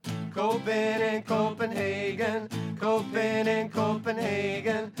Copen in Copenhagen, Copen in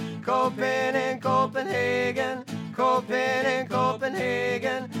Copenhagen, Copen in Copenhagen, Copen in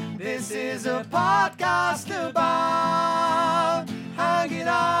Copenhagen. This is a podcast about hanging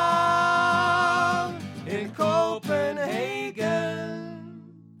out in Copenhagen.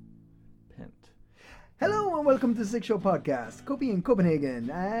 Hello and welcome to the Six Show Podcast, Copy in Copenhagen,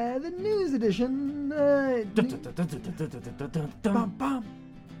 the news edition.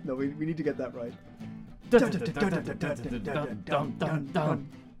 No, we need to get that right. That's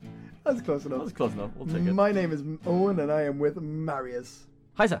close enough. That's close enough. We'll take it. My name is Owen and I am with Marius.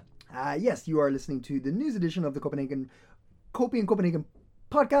 Hi, sir. Yes, you are listening to the news edition of the Copy in Copenhagen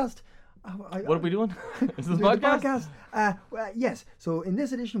podcast. What are we doing? Is this a The podcast? Yes. So in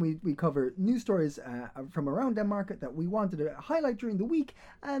this edition, we cover news stories from around Denmark that we wanted to highlight during the week,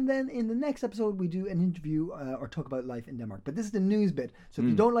 and then in the next episode, we do an interview or talk about life in Denmark. But this is the news bit. So if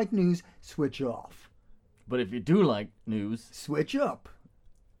you don't like news, switch off. But if you do like news, Switch up.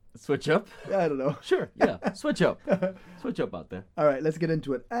 switch up. I don't know. Sure, yeah, switch up. Switch up out there. All right, let's get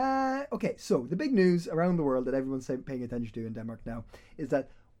into it. Okay, so the big news around the world that everyone's paying attention to in Denmark now is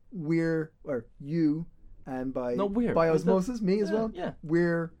that you, and by osmosis, me as well. Yeah.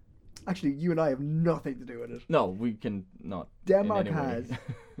 Actually, you and I have nothing to do with it. No, we can not. Denmark in any way.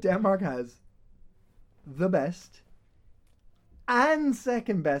 Denmark has the best and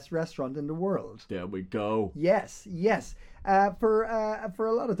second best restaurant in the world. There we go. Yes. For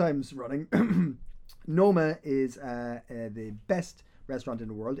a lot of times running, Noma is the best restaurant in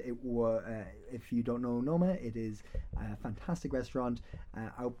the world. If you don't know Noma, it is a fantastic restaurant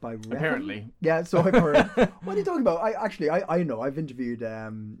out by Reffen. Apparently. Yeah, so I've heard. What are you talking about? I know. I've interviewed.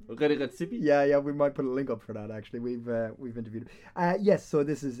 Redi Recipe? Yeah. We might put a link up for that. Actually, we've interviewed. Yes. So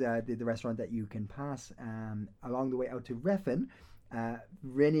this is the restaurant that you can pass along the way out to Reffen.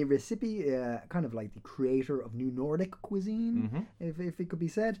 Reni Recipe, kind of like the creator of New Nordic cuisine, if it could be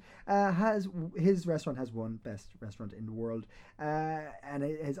said, his restaurant has won best restaurant in the world, and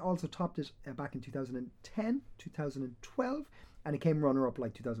it has also topped it back in 2010, 2012, and it came runner up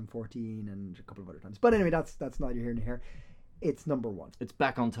like 2014 and a couple of other times. But anyway, that's neither here nor here. It's number one. It's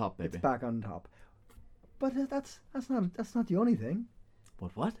back on top, baby. It's back on top. But that's not the only thing.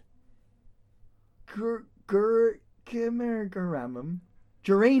 What? Geranium.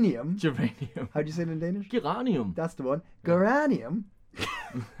 Geranium. Geranium. How do you say it in Danish? Geranium. That's the one. Geranium.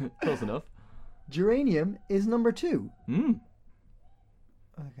 Close enough. Geranium is number 2. Mm.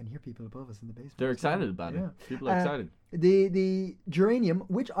 Oh, I can hear people above us in the basement. They're excited about it. People are excited. The geranium,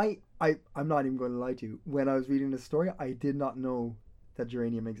 which I'm not even going to lie to you, when I was reading this story, I did not know that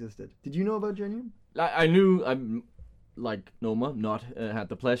geranium existed. Did you know about geranium? I knew. I'm like Noma, not had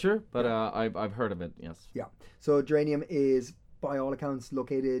the pleasure, but I've heard of it. Yes. Yeah. So geranium is, by all accounts,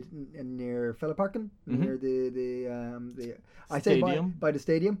 located near Fælledparken, near the Stadium. by the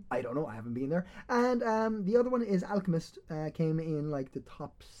stadium. I don't know. I haven't been there. And the other one is Alchemist. Came in like the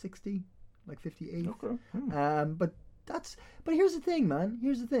top 60, like 58. Okay. But here's the thing, man.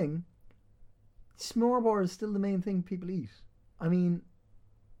 Here's the thing. Smørrebrød is still the main thing people eat. I mean,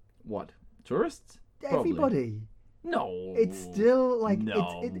 what? Tourists? Probably. Everybody. No. It's still like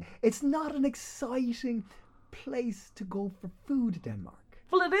No. it's not an exciting place to go for food, Denmark.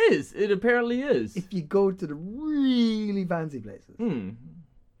 Well, it is. It apparently is. If you go to the really fancy places.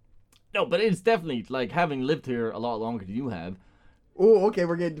 No, but it's definitely, like, having lived here a lot longer than you have. Oh, okay,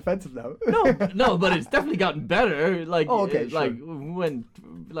 we're getting defensive now. No, but it's definitely gotten better. Like, okay, like when,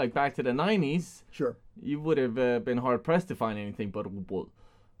 like, back to the 90s. Sure. You would have been hard pressed to find anything but wool.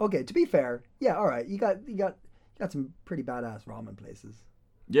 Okay, to be fair, yeah, all right, you got some pretty badass ramen places.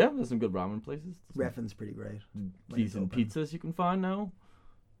 Yeah, there's some good ramen places. Reffen's pretty great. Decent pizzas you can find now.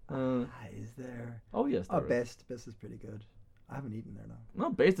 Is there? Oh yes, there is. Best is pretty good. I haven't eaten there now. No,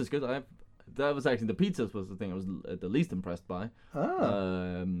 Best is good. That was actually the pizzas was the thing I was the least impressed by. But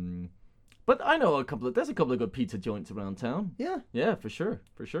I know there's a couple of good pizza joints around town. Yeah. Yeah, for sure.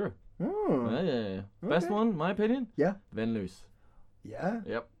 Oh. Yeah. Best one, in my opinion. Yeah. Venloose. Yeah.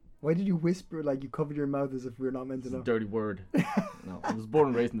 Yep. Why did you whisper like you covered your mouth as if we're not meant to It's know? a dirty word. No, I was born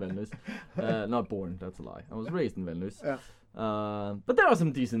and raised in Venloose. Not born, that's a lie. I was raised in Venloose. Yeah. But there are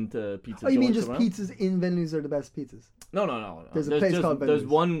some decent pizza. Oh, you mean just around. pizzas in Venloose are the best pizzas? No. There's a place called Venloose.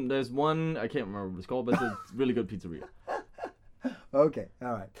 There's one. I can't remember what it's called, but it's a really good pizzeria. Okay,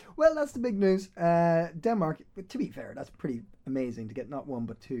 all right. Well, that's the big news. Denmark. But to be fair, that's pretty amazing to get not one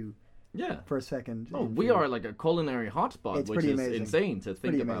but two. Yeah. For a second. Oh, we are like a culinary hotspot, It's which pretty is amazing. insane to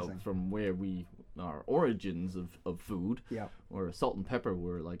think Pretty about amazing. from where our origins of food. Yeah. Or salt and pepper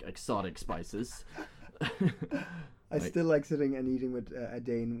were like exotic spices. I still like sitting and eating with a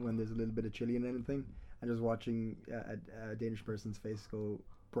Dane when there's a little bit of chili in anything, and just watching a Danish person's face go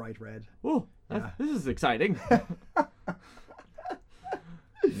bright red. Oh, Yeah. this is exciting.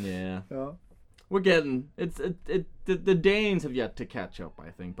 Yeah. Oh. We're getting the Danes have yet to catch up, I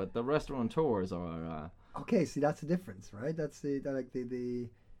think, but the restaurateurs are. Okay, see that's the difference, right? That's the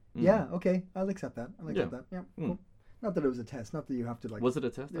yeah. Okay, I'll accept that. I'll accept that. Yeah. Cool. Not that it was a test. Not that you have to like. Was it a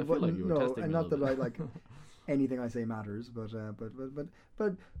test? I It feel like wasn't- you were no, testing. and me a not that little I bit. like anything I say matters, but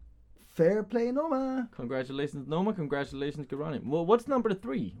fair play, Noma. Congratulations, Noma. Congratulations, Garani. Well, what's number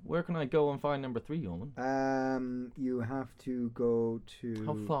 3? Where can I go and find number 3, Owen? You have to go to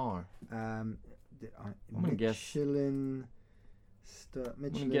How far? I'm gonna guess- Michelin. I'm gonna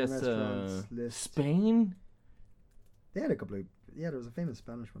Michelin guess restaurants list. Spain. They had a couple of. Yeah, there was a famous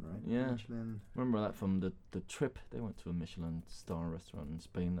Spanish one, right? Yeah. Michelin. Remember that from the trip? They went to a Michelin star restaurant in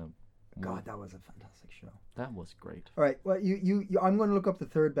Spain. God, that was a fantastic show. That was great. All right. Well, you I'm going to look up the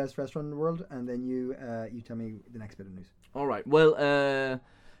third best restaurant in the world, and then you tell me the next bit of news. All right. Well,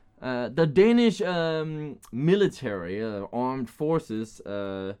 the Danish military, armed forces,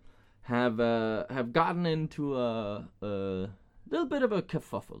 have gotten into a little bit of a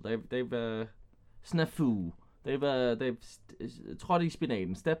kerfuffle. They've snafu. They've trådt i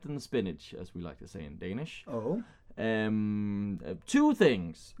spinaten, stepped in the spinach, as we like to say in Danish. Oh. 2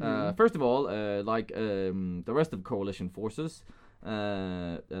 things. First of all, the rest of coalition forces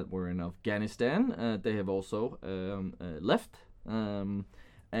that were in Afghanistan, they have also left. And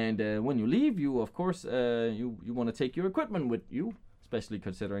when you leave, you of course you want to take your equipment with you, especially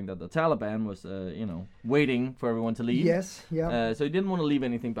considering that the Taliban was waiting for everyone to leave. Yes. Yeah. So he didn't want to leave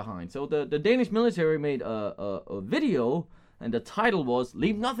anything behind. So the Danish military made a video, and the title was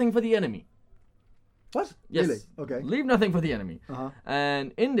 "Leave Nothing for the Enemy." What? Yes. Really? Okay. Leave nothing for the enemy. Uh-huh.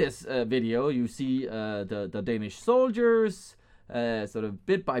 And in this video, you see the Danish soldiers, sort of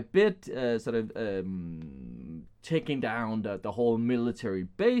bit by bit, taking down the whole military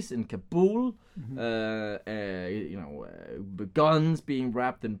base in Kabul. Guns being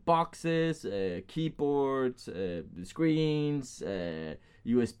wrapped in boxes, keyboards, screens,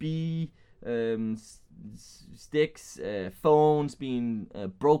 USB. Sticks, phones being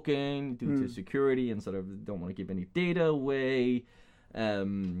broken due to security and sort of don't want to give any data away,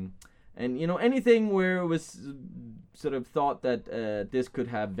 and anything where it was sort of thought that this could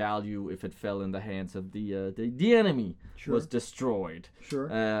have value if it fell in the hands of the enemy was destroyed. Sure.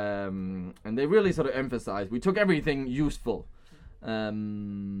 And they really sort of emphasized we took everything useful, so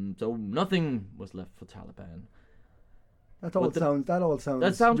nothing was left for Taliban. That all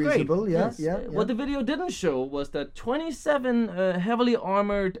sounds great. reasonable. Yeah, Yes. yeah. What the video didn't show was that 27 heavily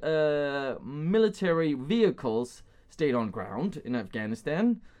armored military vehicles stayed on ground in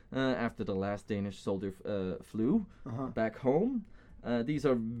Afghanistan after the last Danish soldier flew back home. These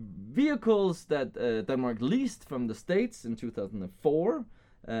are vehicles that Denmark leased from the States in 2004,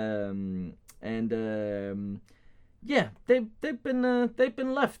 they've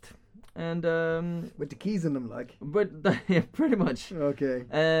been left. And with the keys in them, like. But yeah, pretty much. Okay.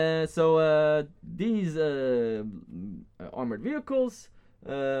 So these armored vehicles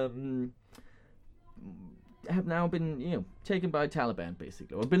have now been taken by Taliban,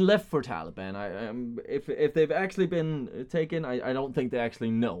 basically, or been left for Taliban. If they've actually been taken, I don't think they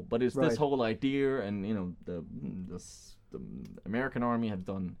actually know. But it's this whole idea, and the American army have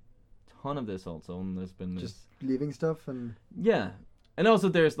done a ton of this also, and there's been just leaving stuff and and also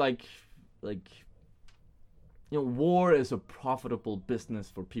there's war is a profitable business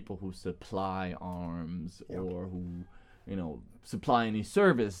for people who supply arms or who supply any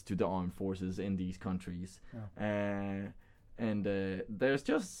service to the armed forces in these countries. And there's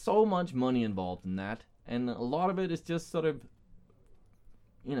just so much money involved in that, and a lot of it is just sort of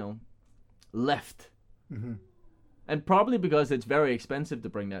left. And probably because it's very expensive to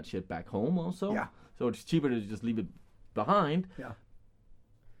bring that shit back home also. So it's cheaper to just leave it behind.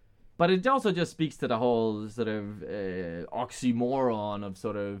 But it also just speaks to the whole sort of oxymoron of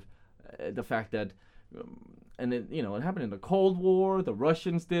sort of the fact that, and it happened in the Cold War. The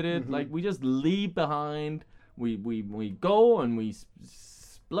Russians did it. Like, we just leave behind. We go and we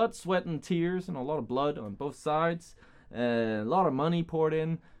blood, sweat, and tears, and a lot of blood on both sides. A lot of money poured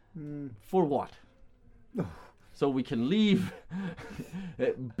in. For what? So we can leave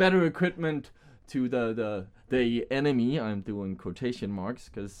better equipment to the enemy. I'm doing quotation marks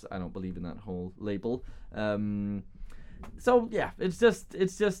because I don't believe in that whole label. So yeah, it's just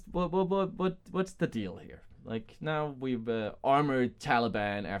what's the deal here? Like, now we've armored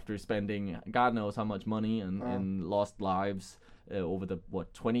Taliban after spending God knows how much money and lost lives over the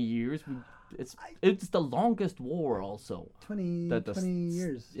 20 years we've it's the longest war also. 20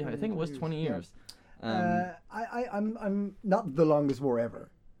 years. Yeah, I think it was 20 years. I'm not the longest war ever.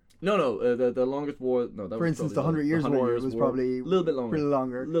 No, the longest war. No, that for was instance, the 100 Years' War was probably a little bit longer.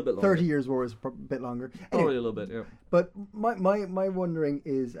 A little bit longer. 30 Years' War is a bit longer. Probably a little bit, yeah. But my wondering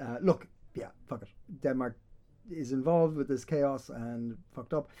is, look, yeah, fuck it. Denmark is involved with this chaos and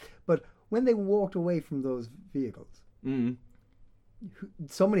fucked up. But when they walked away from those vehicles,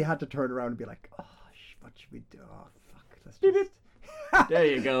 somebody had to turn around and be like, "Oh, what should we do? Oh, fuck, let's just." There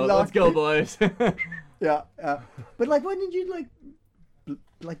you go. Let's go, boys. Yeah. But like, why didn't you like?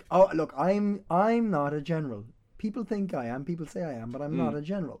 Oh, look, I'm not a general. People think I am. People say I am, but I'm not a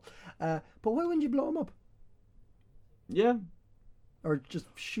general. But why wouldn't you blow them up? Yeah. Or just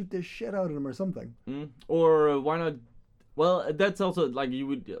shoot the shit out of them or something. Or why not? Well, that's also like you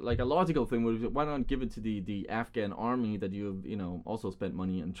would like a logical thing would be, why not give it to the Afghan army that you've also spent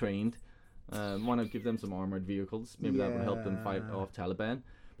money and trained. Why not give them some armored vehicles? Maybe that would help them fight off Taliban.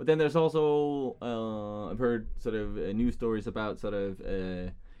 But then there's also I've heard sort of news stories about sort of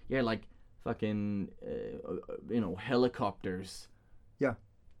like fucking helicopters. Yeah,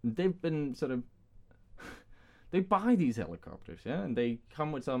 they've been sort of they buy these helicopters, and they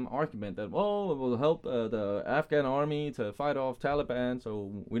come with some argument that, it will help the Afghan army to fight off Taliban,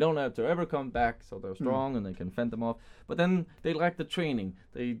 so we don't have to ever come back, so they're strong and they can fend them off. But then they lack the training.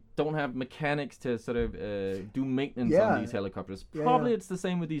 They don't have mechanics to sort of do maintenance on these helicopters. Probably it's the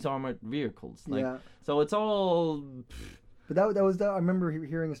same with these armored vehicles. So it's all... But that was I remember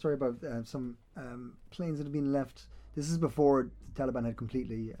hearing a story about some planes that had been left. This is before the Taliban had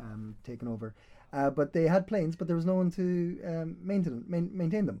completely taken over. But they had planes, but there was no one to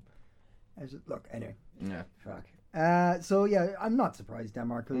maintain them. Look, anyway. Yeah. Fuck. So yeah, I'm not surprised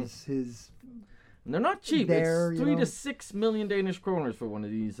Denmark because his. And they're not cheap. It's 3 to 6 million Danish kroners for one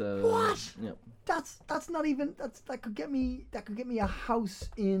of these. What? Yeah. That's not even that could get me a house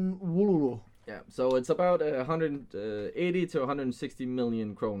in Wollolo. Yeah, so it's about 180 to 160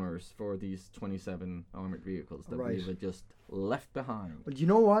 million kroners for these 27 armored vehicles that we've just left behind. But you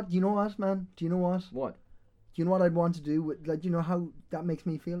know what, man? Do you know what? What? Do you know what I'd want to do? With, you know how that makes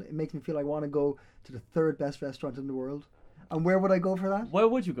me feel? It makes me feel I want to go to the third best restaurant in the world. And where would I go for that? Where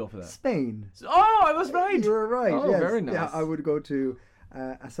would you go for that? Spain. Oh, I was right. You were right. Oh, yes. Very nice. Yeah, I would go to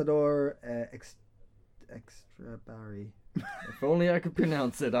Asador Extra Barry. If only I could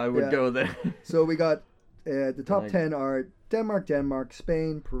pronounce it, I would go there. So we got the top 10 are Denmark,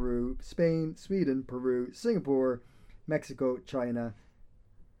 Spain, Sweden, Peru, Singapore, Mexico, China.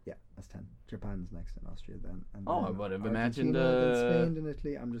 Yeah, that's 10. Japan's next, and Austria then. And I would have imagined then Spain, then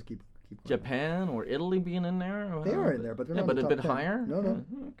Italy. I'm just keep going. Japan or Italy being in there. They are in there, but they're not. But in a the bit top 10. higher. No.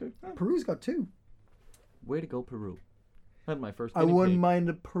 Okay. Peru's got 2. Way to go, Peru. I had my first. I wouldn't mind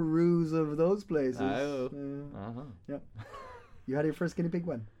the Perus of those places. Yeah. You had your first guinea pig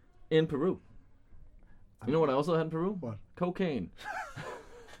when? In Peru. You know what I also had in Peru? What? Cocaine.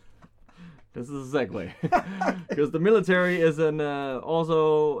 This is a segue. Because the military is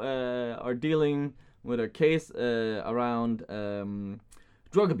also are dealing with a case around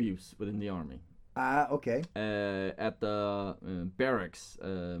drug abuse within the army. Okay. At the barracks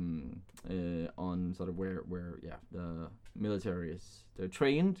on sort of where the military they're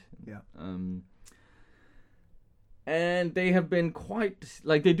trained. Yeah. And they have been quite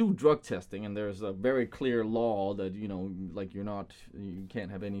they do drug testing, and there's a very clear law that you can't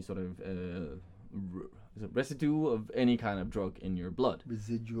have any sort of residue of any kind of drug in your blood.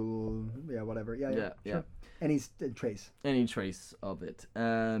 Residual, whatever. Yeah. Sure. Any trace. Any trace of it.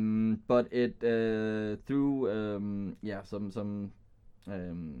 But it through some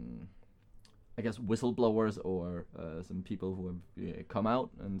I guess whistleblowers or some people who have come out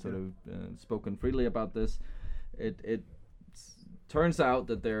and sort of spoken freely about this. It turns out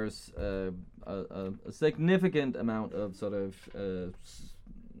that there's a significant amount of sort of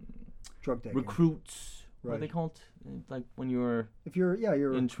drug taking. Recruits. What are they called? Like when you're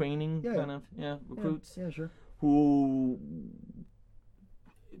you're in training, kind of recruits. Yeah, sure. Who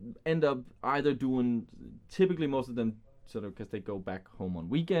end up either doing, typically most of them sort of because they go back home on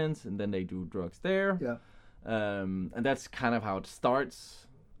weekends and then they do drugs there. Yeah. And that's kind of how it starts.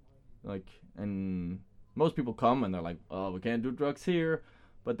 And most people come and they're like, oh, we can't do drugs here.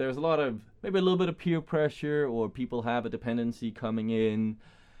 But there's a maybe a little bit of peer pressure, or people have a dependency coming in,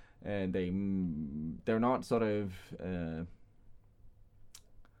 and they're not sort of,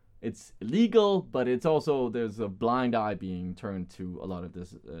 it's illegal, but it's also, there's a blind eye being turned to a lot of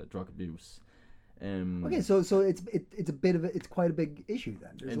this drug abuse. Okay, so it's a bit of it's quite a big issue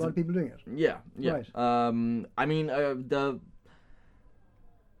then. There's a lot of people doing it. Yeah. Right. I mean, the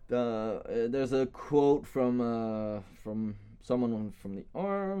there's a quote from someone from the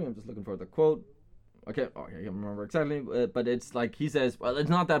army. I'm just looking for the quote. I can't remember exactly, but it's like he says, well, it's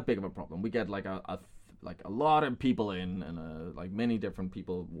not that big of a problem. We get like a lot of people in, and like many different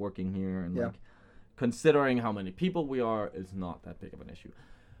people working here, and like considering how many people we are, it's not that big of an issue.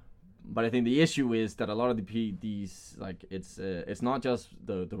 But I think the issue is that a lot of these like it's not just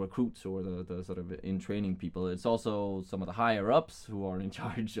the recruits or the sort of in training people. It's also some of the higher ups who are in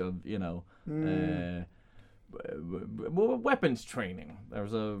charge of weapons training.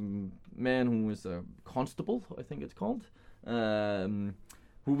 There's a man who was a constable, I think it's called, who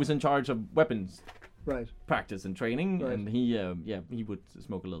was in charge of weapons practice and training, and he would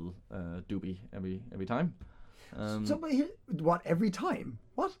smoke a little doobie every time. What, every time?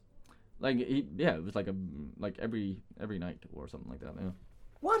 What? Like it was like every night or something like that. Yeah.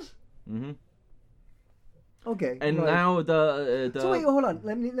 What? Mm-hmm. Okay. And now the So wait, hold on.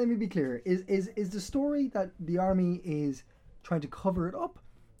 Let me be clear. Is the story that the army is trying to cover it up,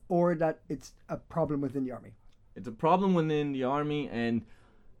 or that it's a problem within the army? It's a problem within the army, and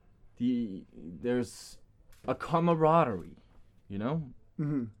there's a camaraderie, you know.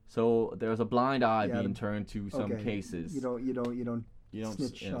 Mm-hmm. So there's a blind eye being turned to some cases. You don't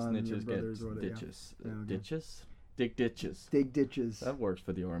snitch on snitches your brothers or ditches. ditches. Dig ditches. Dig ditches. That works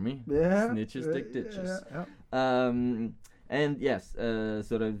for the army. Yeah. Snitches dig ditches. Yeah. And yes,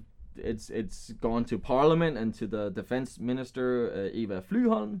 sort of, it's gone to Parliament and to the Defense Minister Eva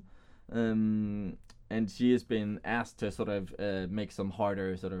Flyholm, and she has been asked to sort of make some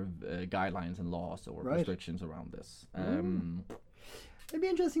harder sort of guidelines and laws or restrictions around this. It'd be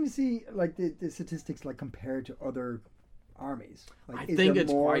interesting to see like the statistics like compared to other armies. Like, I think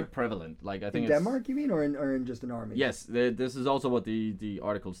it's quite prevalent. Like I think in Denmark, you mean, or in just an army? Yes, this is also what the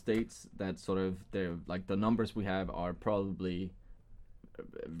article states, that sort of like the numbers we have are probably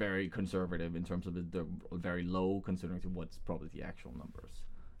very conservative in terms of they're very low considering to what's probably the actual numbers.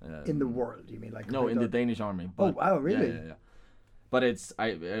 In the world, you mean? Like no, in the Danish army. But, wow, really? Yeah. But it's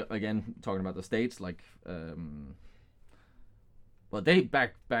again talking about the States, like well, they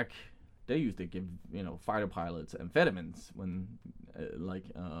back they used to give fighter pilots amphetamines when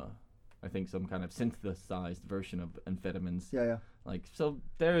I think some kind of synthesized version of amphetamines. Yeah. Like so,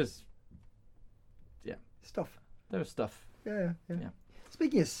 there's stuff. There's stuff. Yeah.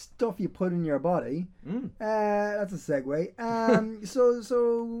 Speaking of stuff you put in your body, that's a segue.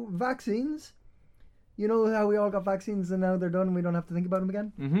 So vaccines. You know how we all got vaccines and now they're done and we don't have to think about them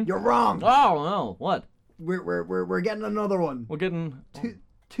again? Mm-hmm. You're wrong. Oh no! What? We're getting another one. We're getting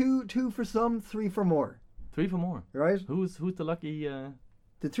two for some, 3 for more. 3 for more. Right? Who's the lucky?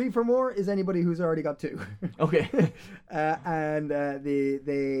 The 3 for more is anybody who's already got 2. Okay. And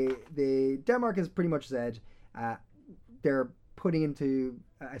the Denmark has pretty much said they're putting into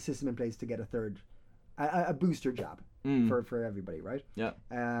a system in place to get a third, a booster jab for everybody, right? Yeah.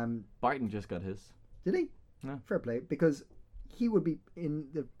 Biden just got his. Did he? Yeah. Fair play, because he would be in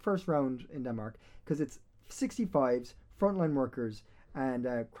the first round in Denmark because it's 65s, frontline workers, and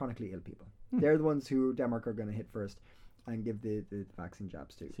chronically ill people. They're the ones who Denmark are going to hit first and give the vaccine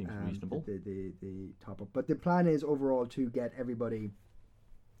jabs to. Seems reasonable. The top up. But the plan is overall to get everybody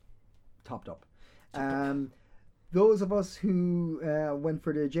topped up. Those of us who went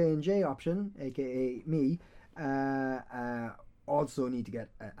for the J&J option, aka me, also need to get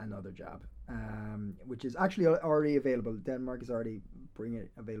another jab, which is actually already available. Denmark is already bringing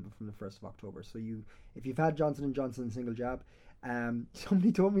it available from the 1st of October. So if you've had Johnson & Johnson single jab,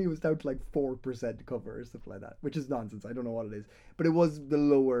 somebody told me it was down to like 4% cover or stuff like that, which is nonsense. I don't know what it is, but it was the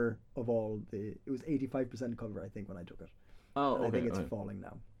lower of all. It was 85% cover, I think, when I took it. Oh, okay. I think it's falling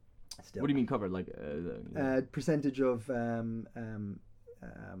now. Still. What do you mean cover? Like percentage of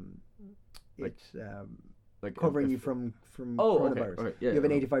like covering you from coronavirus. Okay. Yeah, you have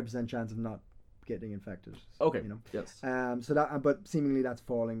an 85% chance of not getting infected. Okay. Yes. So that, but seemingly that's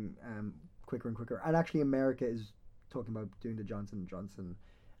falling quicker and quicker. And actually, America is talking about doing the Johnson & Johnson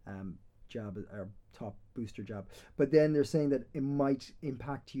jab, or top booster jab. But then they're saying that it might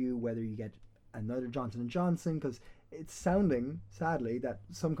impact you whether you get another Johnson & Johnson, because it's sounding, sadly, that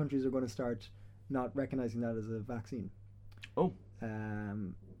some countries are going to start not recognizing that as a vaccine. Oh.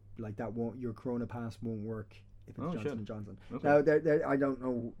 Like that your Corona Pass won't work if it's Johnson & Johnson. Okay. Now, I don't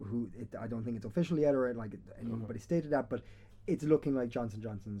know I don't think it's official yet, or like anybody stated that, but it's looking like Johnson &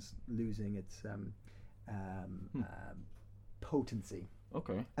 Johnson's losing its potency.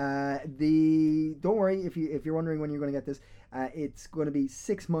 Okay. Don't worry if you're wondering when you're going to get this. It's going to be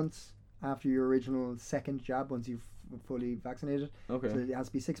 6 months after your original second jab once you've fully vaccinated. Okay. So it has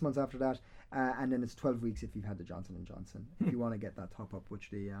to be 6 months after that. and then it's 12 weeks if you've had the Johnson & Johnson, if you want to get that top-up, which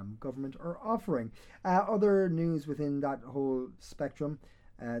the government are offering. Other news within that whole spectrum,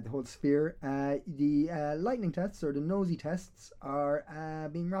 the whole sphere, the lightning tests, or the nosy tests, are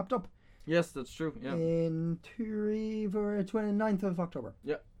being wrapped up. Yes, that's true. Yeah. In theory, for 29th of October.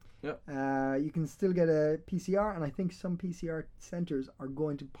 Yeah. Yeah. You can still get a PCR, and I think some PCR centres are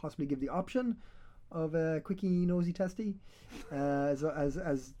going to possibly give the option of a quickie nosy testy. As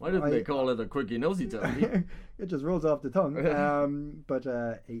why didn't they call it a quickie nosy testy? It just rolls off the tongue. But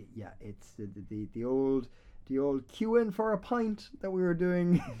it's the old queuing for a pint that we were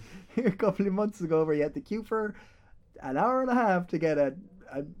doing a couple of months ago, where you had to queue for an hour and a half to get an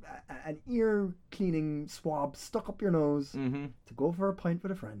ear cleaning swab stuck up your nose to go for a pint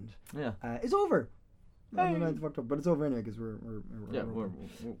with a friend. Yeah, it's over. On the 9th of October, but it's over anyway because we're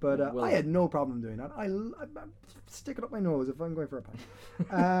But I had no problem doing that. I stick it up my nose if I'm going for a pint.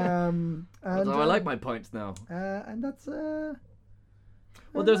 And I like my pints now. And that's. Well,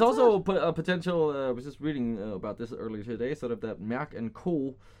 there's also a potential. I was just reading about this earlier today. Sort of that Merck and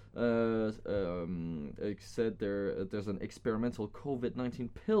Co. Said there's an experimental COVID-19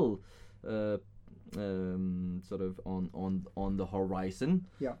 pill. Sort of on the horizon.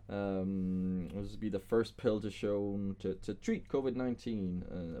 Yeah. This will be the first pill to treat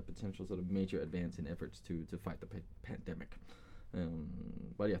COVID-19, a potential sort of major advance in efforts to fight the pandemic.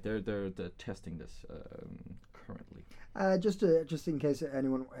 But yeah, they're testing this currently. Just in case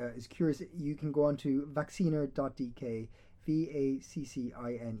anyone is curious, you can go on to vacciner.dk,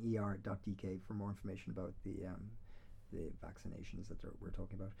 vacciner.dk, for more information about the vaccinations that we're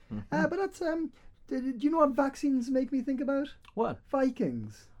talking about. But that's do you know what vaccines make me think about? What?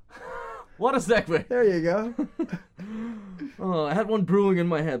 Vikings. What a segue. There you go. Oh, I had one brewing in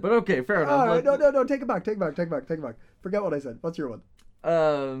my head, but okay, fair enough. All right, no, take it back. Forget what I said. What's your one?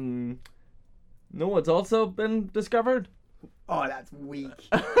 No, what's also been discovered? Oh, that's weak.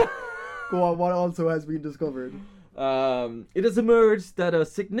 Go on, what also has been discovered? It has emerged that a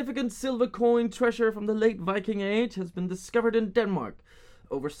significant silver coin treasure from the late Viking Age has been discovered in Denmark.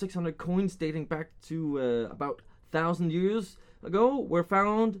 Over 600 coins dating back to about 1,000 years ago were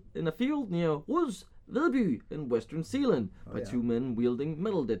found in a field near Rus Vedby in Western Zealand by two men wielding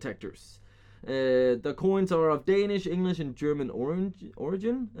metal detectors. The coins are of Danish, English, and German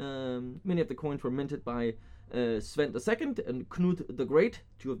origin. Many of the coins were minted by Svend II and Knud the Great,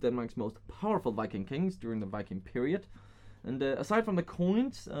 two of Denmark's most powerful Viking kings during the Viking period. And aside from the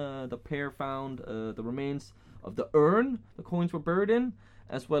coins, the pair found the remains of the urn the coins were buried in,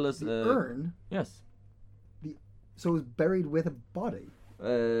 as well as... The urn? Yes. So it was buried with a body?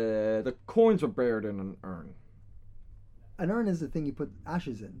 The coins were buried in an urn. An urn is the thing you put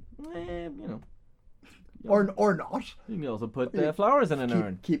ashes in. You know. Or not. You can also put flowers in an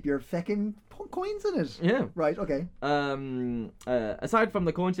urn. Keep your feckin' coins in it. Yeah. Right, okay. Aside from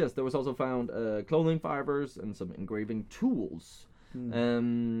the coins, yes, there was also found clothing fibers and some engraving tools.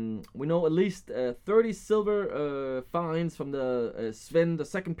 We know at least 30 silver finds from the Svend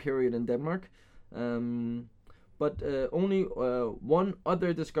II period in Denmark. But only one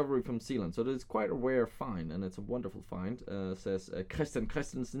other discovery from Zealand. So it's quite a rare find, and it's a wonderful find, says Christian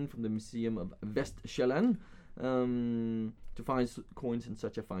Christensen from the Museum of Vestsjælland, to find coins in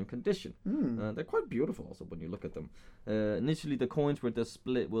such a fine condition. They're quite beautiful also when you look at them. Initially, the coins will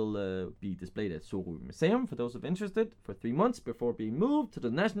be displayed at Sorø Museum, for those of interested, for 3 months before being moved to the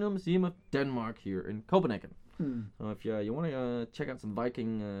National Museum of Denmark here in Copenhagen. So if you want to check out some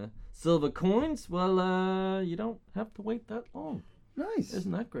Viking silver coins, well, you don't have to wait that long. Nice.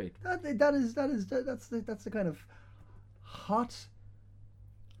 Isn't that great? That's the kind of hot,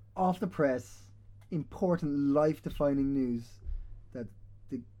 off the press, important, life-defining news that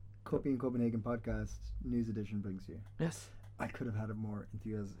the Copy in Copenhagen podcast news edition brings you. Yes. I could have had it more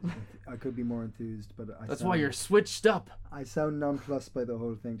enthusiastic. I could be more enthused, but that's why you're switched up. I sound nonplussed by the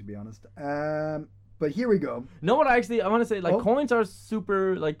whole thing, to be honest. But here we go. No, what I want to say, coins are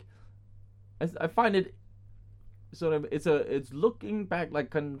super, I find it sort of, it's looking back,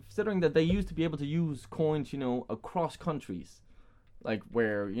 considering that they used to be able to use coins, across countries,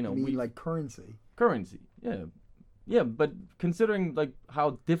 where, You mean like currency? Currency, yeah. Yeah, but considering,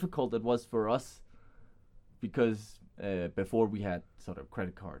 how difficult it was for us, because before we had sort of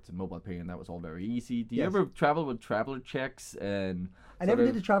credit cards and mobile pay, and that was all very easy. Do you ever travel with traveler checks and... I never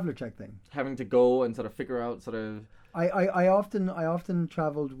did the traveler check thing. Having to go and sort of figure out sort of... I often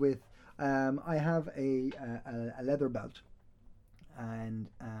traveled with... I have a leather belt, and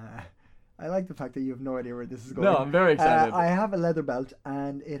I like the fact that you have no idea where this is going. No, I'm very excited. I have a leather belt,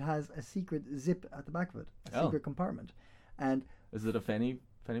 and it has a secret zip at the back of it, a secret compartment. And is it a fanny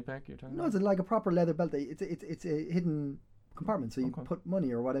fanny pack you're talking No, about? it's like a proper leather belt. It's a hidden compartment, so you put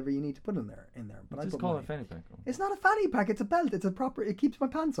money or whatever you need to put in there. But I just put call money. it a fanny pack. It's not a fanny pack. It's a belt. It's a proper. It keeps my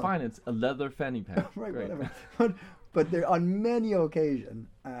pants on. Fine, it's a leather fanny pack. Right, Great. whatever. But there, on many occasions,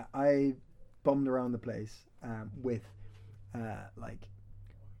 I bummed around the place with like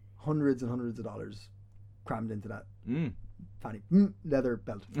hundreds and hundreds of dollars crammed into that fanny leather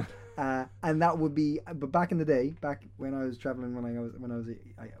belt, and that would be. But back in the day, back when I was traveling, when I was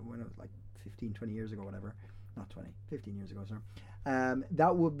like 15, 20 years ago, whatever. Not 20, 15 years ago, sorry.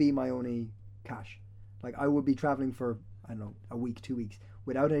 That would be my only cash. Like I would be traveling for, I don't know, a week, 2 weeks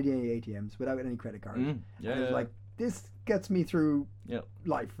without any ATMs, without any credit cards. Yeah, and it was like, this gets me through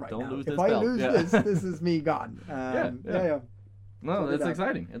life right Don't now. lose If this I belt. lose this is me gone. Yeah. No, So that's that.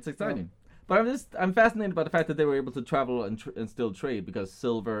 exciting. It's exciting. But I'm fascinated by the fact that they were able to travel and still trade, because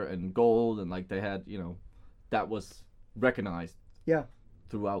silver and gold and like they had, that was recognized. Yeah.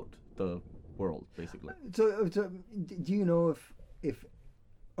 Throughout the world, basically. So do you know if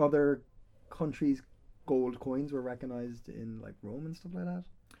other countries' gold coins were recognized in like Rome and stuff like that?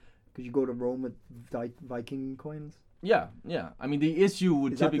 Because you go to Rome with Viking coins. Yeah. I mean, the issue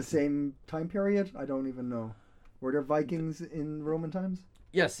would Is that the same time period? I don't even know. Were there Vikings in Roman times?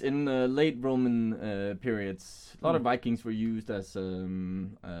 Yes, in late Roman periods, a lot of Vikings were used as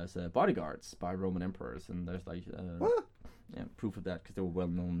bodyguards by Roman emperors, and there's like proof of that because they were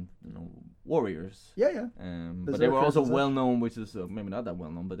well-known, warriors. Yeah. But they were also well-known, which is maybe not that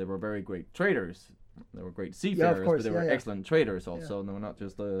well-known, but they were very great traders. They were great seafarers, of course, but they were excellent traders also. And they were not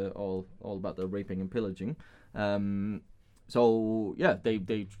just all about the raping and pillaging. So yeah,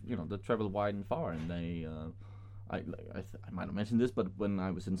 they traveled wide and far, and they. I might have mentioned this, but when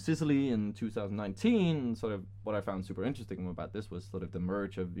I was in Sicily in 2019, sort of what I found super interesting about this was sort of the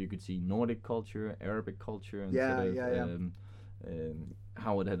merge of, you could see Nordic culture, Arabic culture, and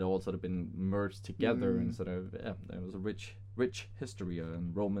how it had all sort of been merged together, and sort of there was a rich history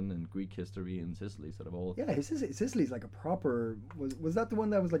and Roman and Greek history in Sicily, sort of all. Yeah, Sicily's like a proper. Was that the one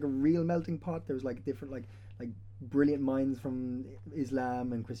that was like a real melting pot? There was like different like brilliant minds from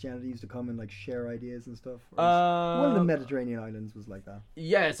Islam and Christianity used to come and like share ideas and stuff. One of the Mediterranean islands was like that.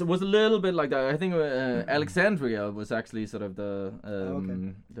 Yes, it was a little bit like that. I think Alexandria was actually sort of the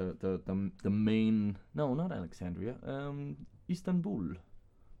main. No, not Alexandria. Istanbul,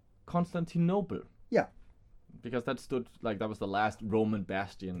 Constantinople. Yeah. Because that was the last Roman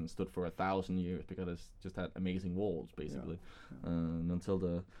bastion, and stood for 1,000 years because it just had amazing walls, basically. And until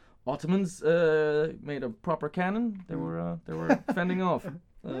the Ottomans made a proper cannon, they were fending off.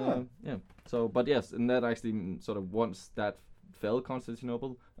 So, but yes, and that actually sort of, once that fell,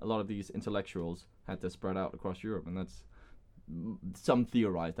 Constantinople, a lot of these intellectuals had to spread out across Europe, and that's some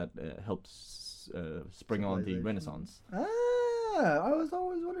theorize that helps spring on the Renaissance. I was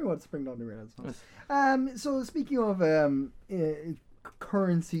always wondering what springed on the Renaissance. So speaking of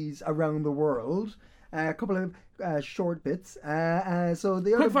currencies around the world, a couple of short bits. So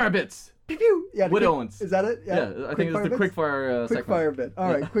the quickfire bits. Pew pew. Yeah, with Owens. Is that it? Yeah, I think it's the quickfire segment. Quickfire bit.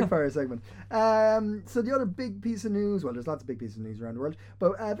 All right, quickfire segment. So the other big piece of news, well, there's lots of big pieces of news around the world,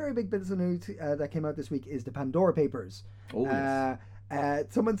 but a very big piece of news that came out this week is the Pandora Papers. Oh, yes.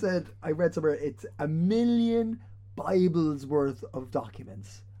 Someone said, I read somewhere, it's 1 million Bibles worth of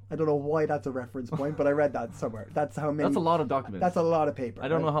documents. I don't know why that's a reference point, but I read that somewhere. That's how many. That's a lot of documents. That's a lot of paper. I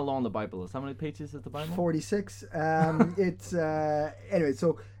don't know how long the Bible is. How many pages is the Bible? 46. It's anyway.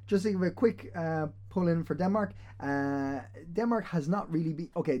 So just to give a quick pull in for Denmark. Denmark has not really been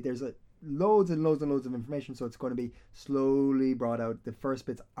okay. There's loads and loads and loads of information, so it's going to be slowly brought out. The first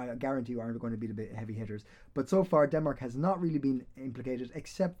bits, I guarantee you, aren't going to be the bit heavy hitters. But so far, Denmark has not really been implicated,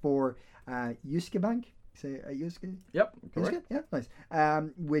 except for Jyske Bank. Say Jyske? Yep, correct. Jyske? Yeah, nice.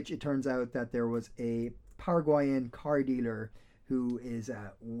 Which it turns out that there was a Paraguayan car dealer who is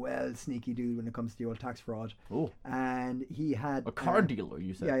a sneaky dude when it comes to the old tax fraud. Oh. And he had a car dealer,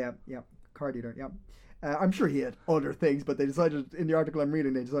 you said? Yeah. Car dealer, yeah. I'm sure he had other things, but they decided, in the article I'm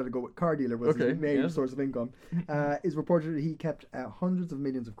reading, they decided to go with car dealer was his main source of income. It's reported that he kept hundreds of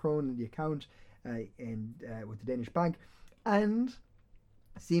millions of krone in the account with the Danish bank, and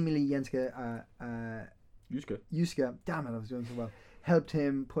seemingly Jyske, damn it, I was doing so well, helped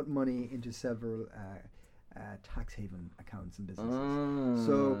him put money into several tax haven accounts and businesses.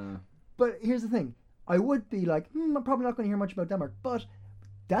 So, but here's the thing, I would be like, I'm probably not going to hear much about Denmark, but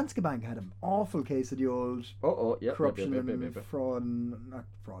Danske Bank had an awful case of the old corruption and fraud, not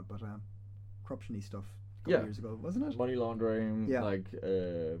fraud, but corruption-y stuff a couple years ago, wasn't it? Money laundering,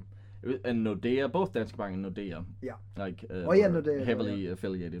 and Nordea, both Danske Bank and Nordea. Yeah. Like Nordea, heavily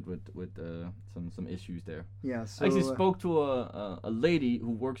affiliated with some issues there. Yeah. So I actually spoke to a lady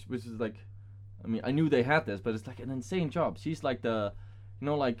who works, which is like, I mean, I knew they had this, but it's like an insane job. She's like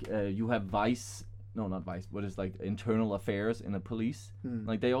you have Vice. No, not Vice. What is like internal affairs in the police?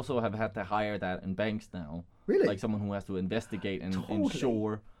 Like they also have had to hire that in banks now. Really? Like someone who has to investigate and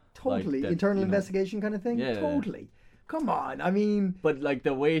ensure. Totally. Like, that, internal investigation kind of thing? Yeah. Totally. Come on, I mean... But, like,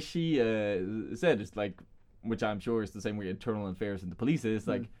 the way she said, it's like, which I'm sure is the same way internal affairs in the police is,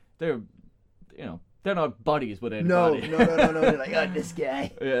 like, they're not buddies with anybody. No. They're like, oh, this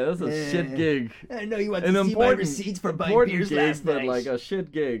guy. Yeah, that's a shit gig. I know you want to see my receipts for buying beers gig, last night. But, like, a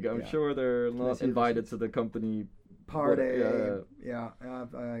shit gig. I'm sure they're not invited to the company party.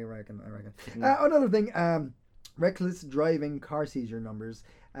 I reckon. Another thing, reckless driving car seizure numbers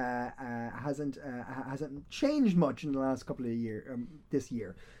hasn't changed much in the last couple of this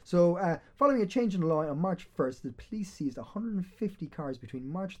year. So following a change in the law on March 1st, the police seized 150 cars between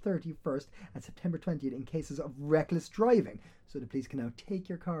March 31st and September 20th in cases of reckless driving. So the police can now take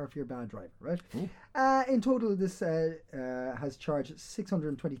your car if you're a bad driver, right? In total, this has charged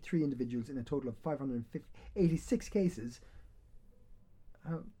 623 individuals in a total of 586 cases.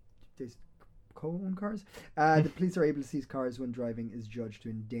 There's co-owned cars. The police are able to seize cars when driving is judged to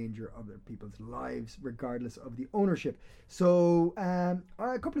endanger other people's lives, regardless of the ownership. So,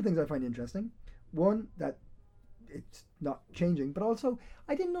 a couple of things I find interesting. One, that it's not changing, but also,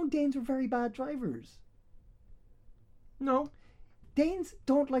 I didn't know Danes were very bad drivers. No. Danes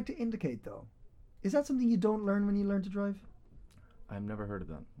don't like to indicate, though. Is that something you don't learn when you learn to drive? I've never heard of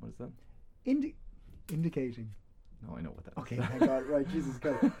that. What is that? Indicating. No, I know what that is. Okay, thank God. Right, Jesus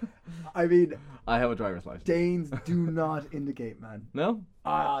Christ. I mean... I have a driver's license. Danes do not indicate, man. No?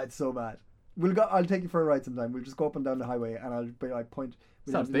 It's so bad. I'll take you for a ride sometime. We'll just go up and down the highway and I'll be like point...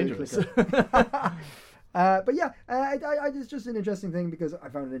 Sounds dangerous. But yeah, it's just an interesting thing because I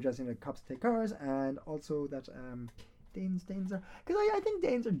found it interesting that cops take cars and also that Danes are... Because I think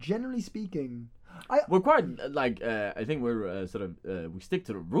Danes are generally speaking... We're quite, I think we're we stick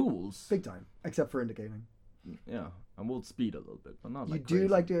to the rules. Big time, except for indicating. Yeah, and we'll speed a little bit, but not you like do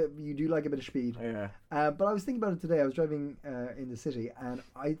crazy. You do like a bit of speed. Yeah. But I was thinking about it today. I was driving in the city, and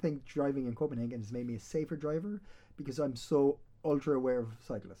I think driving in Copenhagen has made me a safer driver because I'm so ultra aware of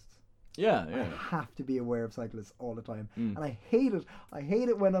cyclists. Yeah. I have to be aware of cyclists all the time, and I hate it. I hate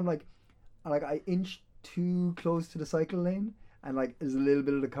it when I'm like I inch too close to the cycle lane. And like there's a little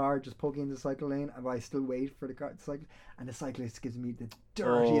bit of the car just poking into the cycle lane, and I still wait for the car to cycle, and the cyclist gives me the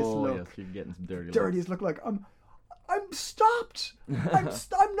dirtiest look. Yes, you're getting some dirtiest look. Like I'm stopped.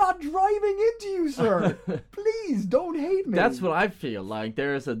 I'm not driving into you, sir. Please don't hate me. That's what I feel like.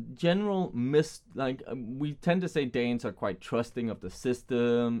 There is a general we tend to say Danes are quite trusting of the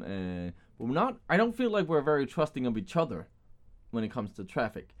system, but we're not. I don't feel like we're very trusting of each other when it comes to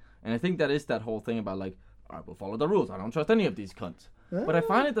traffic, and I think that is that whole thing about like. I will follow the rules. I don't trust any of these cunts. But I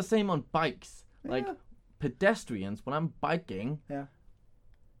find it the same on bikes. Like pedestrians, when I'm biking,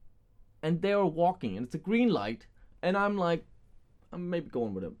 and they're walking, and it's a green light, and I'm like, I'm maybe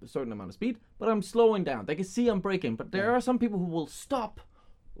going with a certain amount of speed, but I'm slowing down. They can see I'm braking, but there are some people who will stop,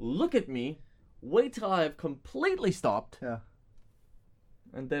 look at me, wait till I have completely stopped,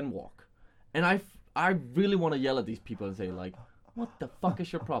 and then walk. And I really want to yell at these people and say like, what the fuck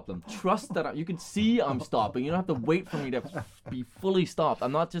is your problem? Trust that you can see I'm stopping. You don't have to wait for me to be fully stopped.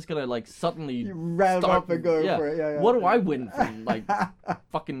 I'm not just gonna like suddenly round up and go for it. Yeah. What do I win from like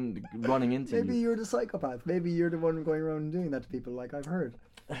fucking running into Maybe you're the psychopath. Maybe you're the one going around and doing that to people, like I've heard.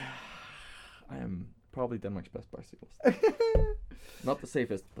 I am probably Denmark's best bicyclist. Not the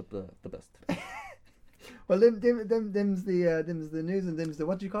safest, but the best. Well, them's the news and them's the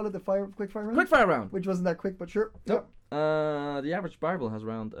what do you call it? The quick fire round. Quick fire round. Which wasn't that quick, but sure. Nope. The average Bible has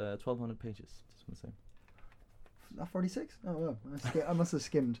around 1,200 pages. Just want to say. Not 46? Oh well, I must have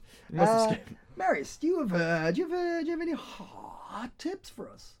skimmed. Marius, do you have any hot tips for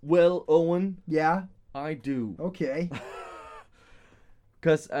us? Well, Owen. Yeah. I do. Okay.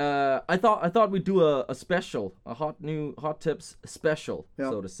 Because I thought we'd do a special, a hot tips special,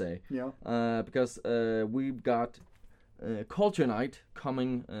 so to say. Yeah. Because we've got Culture Night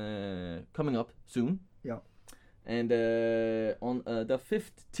coming up soon. Yeah. And on the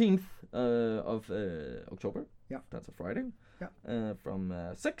 15th of October. Yeah. That's a Friday. Yeah. From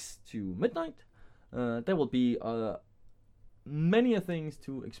 6 to midnight, there will be many things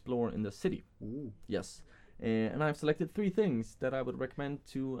to explore in the city. Ooh. Yes. And I've selected 3 things that I would recommend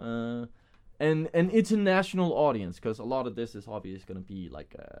to an international audience, because a lot of this is obviously going to be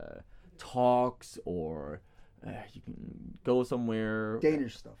like Uh, talks or you can go somewhere.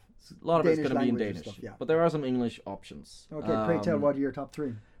 Danish stuff. A lot of it's Danish going to be in language and Danish, stuff, yeah. but there are some English options. Okay, pray tell, what are your top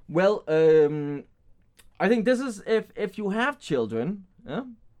 3? Well, I think this is if you have children,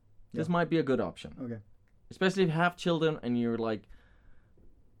 this might be a good option. Okay. Especially if you have children and you're like,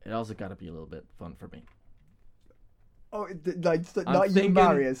 it also got to be a little bit fun for me. Oh, like not you,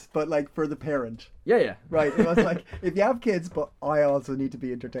 Marius, but like for the parent. Yeah. Right. It was like if you have kids, but I also need to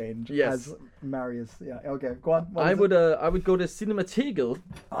be entertained. Yes. As Marius. Yeah. Okay. Go on. I would go to Cinemategel.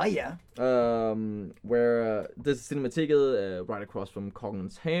 Oh yeah. Where this is Cinemategel right across from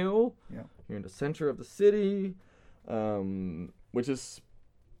Kongens Have. Yeah. Here in the center of the city, which is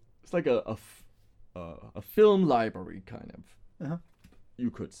it's like a film library kind of. Uh-huh. You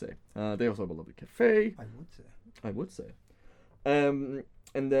could say. They also have a lovely cafe. I would say. And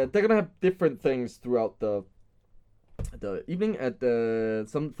they're gonna have different things throughout the evening. At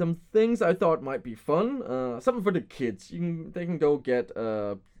some things I thought might be fun. Something for the kids. They can go get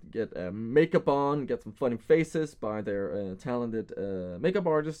makeup on, get some funny faces by their talented makeup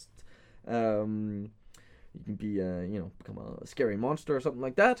artist. You can be become a scary monster or something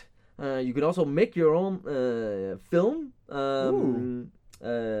like that. You can also make your own film.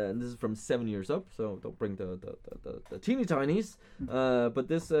 And this is from 7 years up, so don't bring the teeny tinies. But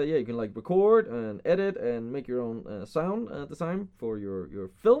this, you can like record and edit and make your own sound design for your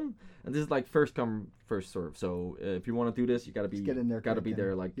film. And this is like first come first serve. So if you want to do this, you gotta be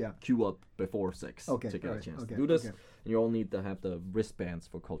there like queue up before 6 to get a chance to do this. Okay. And you all need to have the wristbands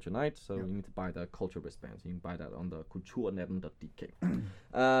for Culture Night, so you need to buy the Culture wristbands. You can buy that on the kulturnetten.dk.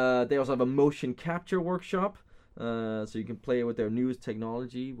 They also have a motion capture workshop. So you can play with their newest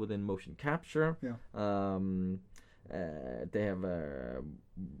technology within motion capture. Yeah. They have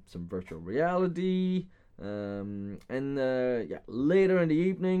some virtual reality. Later in the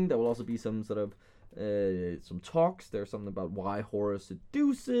evening, there will also be some sort of some talks. There's something about why horror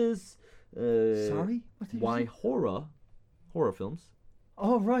seduces. Sorry? What did why you say? horror films.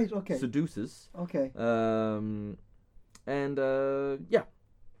 Oh, right. Okay. Seduces. Okay.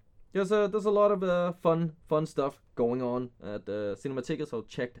 There's a lot of fun stuff going on at Cinemategel, so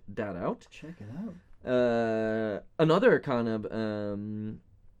check that out. Check it out. Another kind of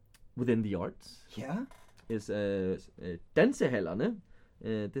within the arts. Yeah. Is Dansehallerne.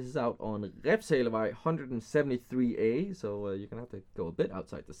 This is out on Refshalevej 173A, so you're gonna have to go a bit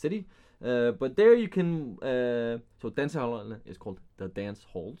outside the city. But there you can. So Dansehallerne is called the dance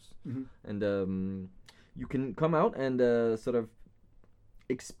halls, and you can come out and sort of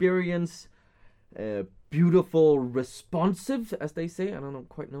experience beautiful, responsive, as they say. I don't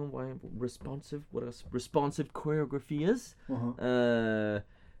quite know why responsive. What a responsive choreography is.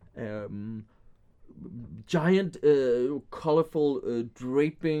 Giant, colorful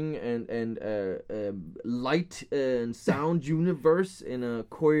draping and light and sound universe in a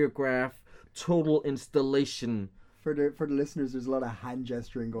choreographed total installation. For the listeners, there's a lot of hand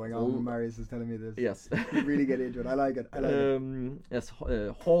gesturing going on when Marius is telling me this. Yes. You really get into it. I like it. Yes,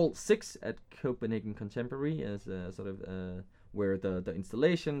 Hall 6 at Copenhagen Contemporary is sort of where the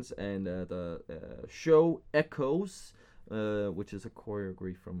installations and the show echoes, which is a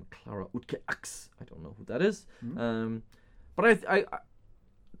choreography from Clara Utke Aks. I don't know who that is. But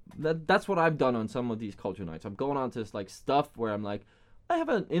that's what I've done on some of these culture nights. I'm going on to this, like, stuff where I'm like, I have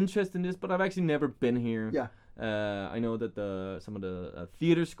an interest in this, but I've actually never been here. Yeah. I know that some of the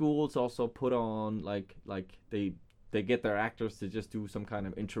theater schools also put on like they get their actors to just do some kind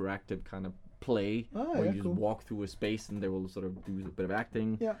of interactive kind of play where you just walk through a space and they will sort of do a bit of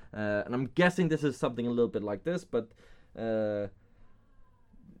acting. Yeah. And I'm guessing this is something a little bit like this, but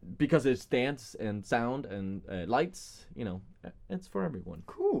because it's dance and sound and lights, it's for everyone.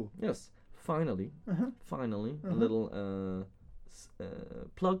 Cool. Yes. Finally, a little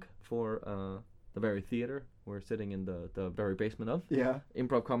plug for the very theater we're sitting in the very basement of. Yeah.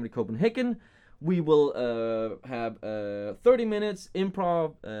 Improv Comedy Copenhagen. We will have 30 minutes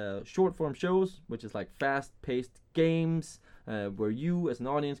improv short form shows, which is like fast paced games where you as an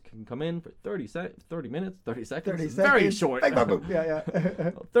audience can come in for 30 minutes, 30 seconds. 30 seconds. Very short. Yeah.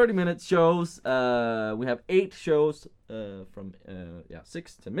 30 minute shows. We have 8 shows from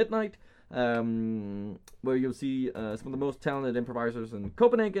 6 to midnight. Where you'll see some of the most talented improvisers in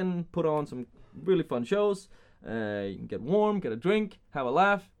Copenhagen put on some really fun shows. You can get warm, get a drink, have a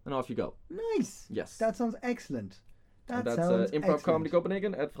laugh, and off you go. Nice. Yes. That sounds excellent. That's sounds Improv excellent. Comedy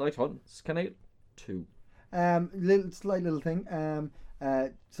Copenhagen at Frederiksholms Kanal 2. Slight little thing.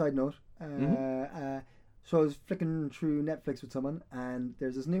 Side note. So I was flicking through Netflix with someone, and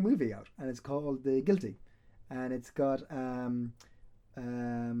there's this new movie out, and it's called The Guilty, and it's got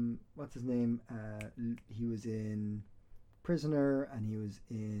what's his name? He was in Prisoner, and he was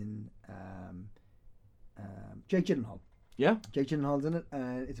in Jake Gyllenhaal. Yeah. Jake Gyllenhaal's in it,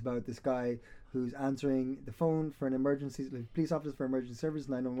 and it's about this guy who's answering the phone for an emergency, like police officer for emergency service,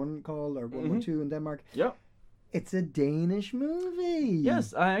 911 call or 112 in Denmark. Yeah. It's a Danish movie.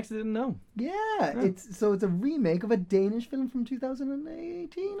 Yes, I actually didn't know. Yeah, it's a remake of a Danish film from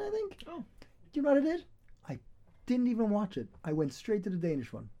 2018, I think. Oh. Do you know what I did? I didn't even watch it. I went straight to the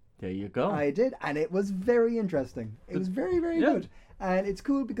Danish one. There you go. I did, and it was very interesting. It was very, very good. And it's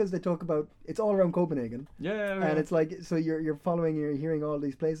cool because they talk about, it's all around Copenhagen. Yeah. And it's like, so you're following, you're hearing all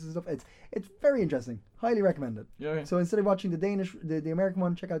these places and stuff. It's very interesting. Highly recommend it. Yeah. So instead of watching the Danish, the American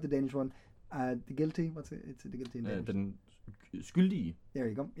one, check out the Danish one. The Guilty, what's it? It's the Guilty in Danish. Den skyldige. There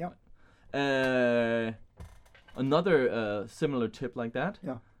you go. Yeah. Another similar tip like that.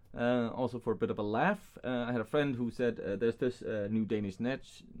 Yeah. Also for a bit of a laugh, I had a friend who said there's this new Danish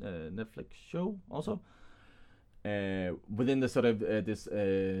Netflix show also. Within the sort of this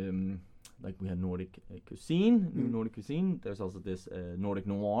like we had Nordic cuisine, new Nordic cuisine. There's also this Nordic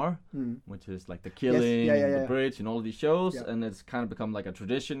noir, which is like The Killing, The Bridge, and all of these shows. Yeah. And it's kind of become like a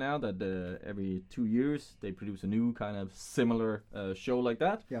tradition now that every 2 years they produce a new kind of similar show like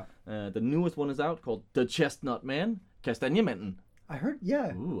that. Yeah. The newest one is out called The Chestnut Man, Kastanjemanden. I heard,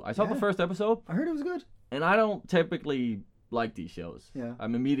 yeah. Ooh, I saw the first episode. I heard it was good. And I don't typically like these shows. Yeah.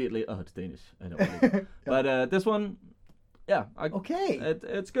 I'm immediately, it's Danish. I don't like it. But this one, okay.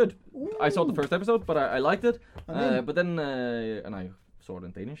 It's good. Ooh. I saw the first episode, but I liked it. But then, and I saw it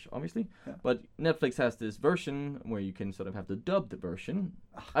in Danish, obviously. Yeah. But Netflix has this version where you can sort of have the dubbed version.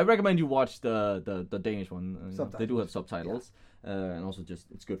 I recommend you watch the Danish one. They do have subtitles. Yeah. And also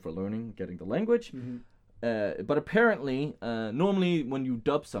just, it's good for learning, getting the language. Mm-hmm. But apparently, normally when you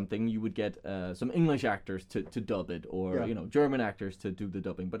dub something, you would get some English actors to dub it, or German actors to do the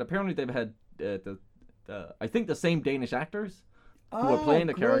dubbing. But apparently, they've had I think the same Danish actors who are playing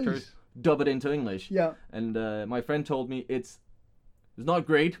the characters dub it into English. Yeah. And my friend told me it's not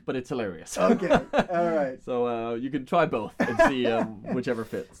great, but it's hilarious. Okay, all right. So you can try both and see whichever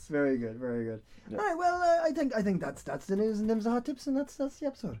fits. Very good, very good. Yeah. All right. Well, I think that's the news and them's the hot tips, and that's the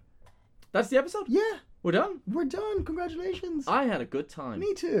episode. That's the episode? Yeah. We're done? We're done. Congratulations. I had a good time.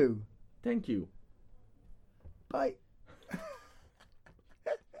 Me too. Thank you. Bye.